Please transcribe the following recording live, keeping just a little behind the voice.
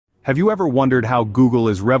Have you ever wondered how Google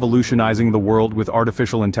is revolutionizing the world with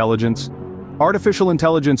artificial intelligence? Artificial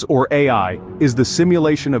intelligence, or AI, is the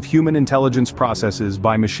simulation of human intelligence processes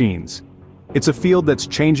by machines. It's a field that's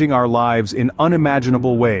changing our lives in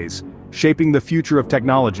unimaginable ways, shaping the future of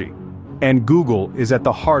technology. And Google is at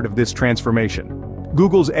the heart of this transformation.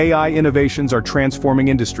 Google's AI innovations are transforming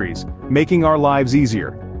industries, making our lives easier,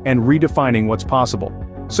 and redefining what's possible.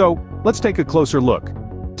 So, let's take a closer look.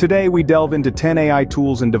 Today we delve into 10 AI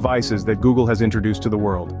tools and devices that Google has introduced to the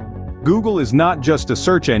world. Google is not just a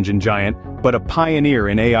search engine giant, but a pioneer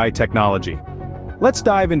in AI technology. Let's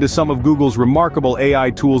dive into some of Google's remarkable AI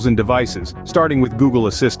tools and devices, starting with Google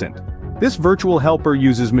Assistant. This virtual helper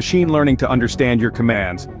uses machine learning to understand your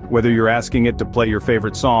commands, whether you're asking it to play your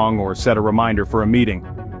favorite song or set a reminder for a meeting.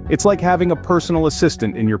 It's like having a personal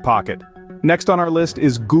assistant in your pocket. Next on our list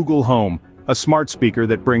is Google Home, a smart speaker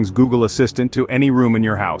that brings Google Assistant to any room in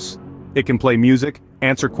your house. It can play music,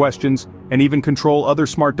 answer questions, and even control other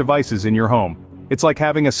smart devices in your home. It's like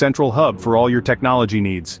having a central hub for all your technology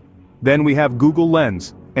needs. Then we have Google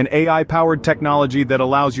Lens, an AI-powered technology that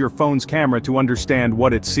allows your phone's camera to understand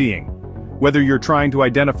what it's seeing. Whether you're trying to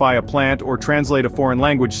identify a plant or translate a foreign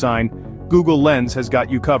language sign, Google Lens has got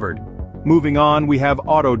you covered. Moving on, we have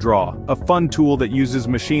AutoDraw, a fun tool that uses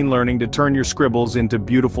machine learning to turn your scribbles into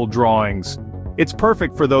beautiful drawings. It's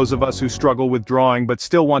perfect for those of us who struggle with drawing but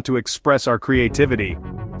still want to express our creativity.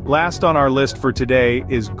 Last on our list for today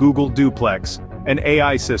is Google Duplex, an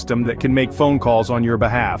AI system that can make phone calls on your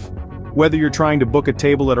behalf. Whether you're trying to book a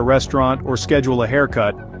table at a restaurant or schedule a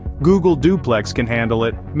haircut, Google Duplex can handle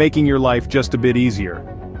it, making your life just a bit easier.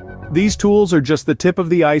 These tools are just the tip of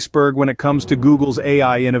the iceberg when it comes to Google's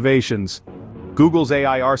AI innovations. Google's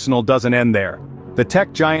AI arsenal doesn't end there. The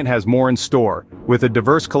tech giant has more in store, with a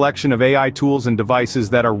diverse collection of AI tools and devices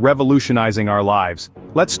that are revolutionizing our lives.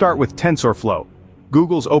 Let's start with TensorFlow,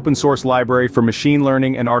 Google's open-source library for machine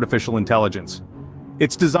learning and artificial intelligence.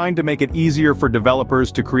 It's designed to make it easier for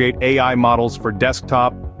developers to create AI models for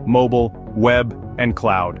desktop, mobile, web, and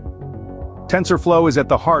cloud. TensorFlow is at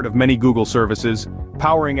the heart of many Google services,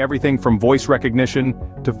 powering everything from voice recognition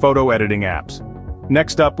to photo editing apps.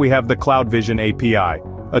 Next up we have the Cloud Vision API,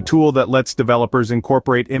 a tool that lets developers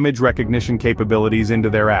incorporate image recognition capabilities into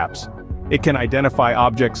their apps. It can identify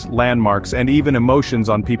objects, landmarks, and even emotions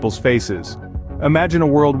on people's faces. Imagine a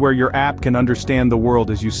world where your app can understand the world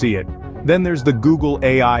as you see it. Then there's the Google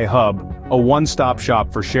AI Hub, a one-stop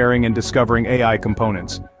shop for sharing and discovering AI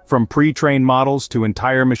components. From pre-trained models to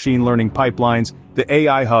entire machine learning pipelines, the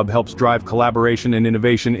AI Hub helps drive collaboration and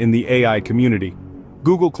innovation in the AI community.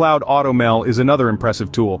 Google Cloud AutoML is another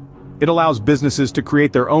impressive tool. It allows businesses to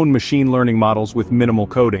create their own machine learning models with minimal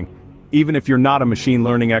coding. Even if you're not a machine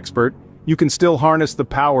learning expert, you can still harness the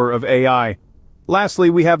power of AI. Lastly,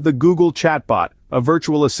 we have the Google Chatbot, a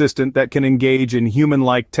virtual assistant that can engage in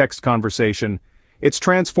human-like text conversation. It's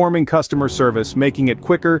transforming customer service, making it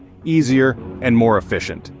quicker, easier, and more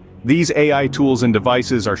efficient. These AI tools and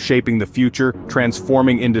devices are shaping the future,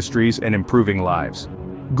 transforming industries, and improving lives.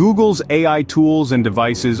 Google's AI tools and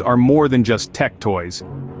devices are more than just tech toys.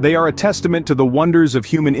 They are a testament to the wonders of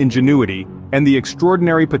human ingenuity and the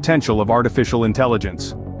extraordinary potential of artificial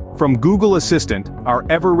intelligence. From Google Assistant, our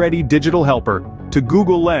ever-ready digital helper, to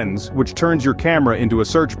Google Lens, which turns your camera into a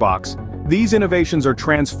search box, these innovations are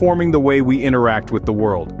transforming the way we interact with the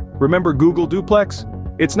world. Remember Google Duplex?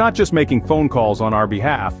 It's not just making phone calls on our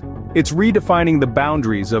behalf. It's redefining the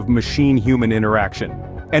boundaries of machine-human interaction.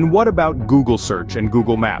 And what about Google Search and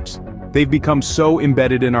Google Maps? They've become so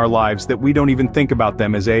embedded in our lives that we don't even think about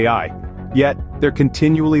them as AI. Yet, they're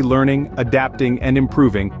continually learning, adapting, and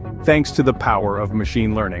improving, thanks to the power of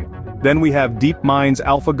machine learning. Then we have DeepMind's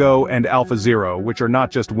AlphaGo and AlphaZero, which are not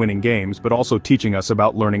just winning games, but also teaching us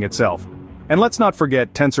about learning itself. And let's not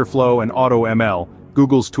forget TensorFlow and AutoML,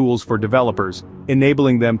 Google's tools for developers,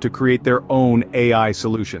 enabling them to create their own AI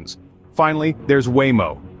solutions. Finally, there's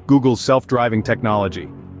Waymo, Google's self-driving technology.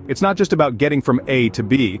 It's not just about getting from A to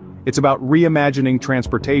B, it's about reimagining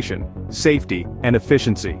transportation, safety, and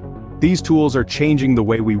efficiency. These tools are changing the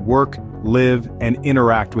way we work, live, and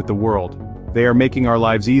interact with the world. They are making our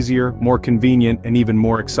lives easier, more convenient, and even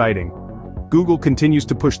more exciting. Google continues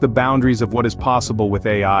to push the boundaries of what is possible with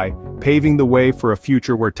AI, paving the way for a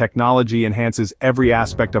future where technology enhances every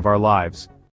aspect of our lives.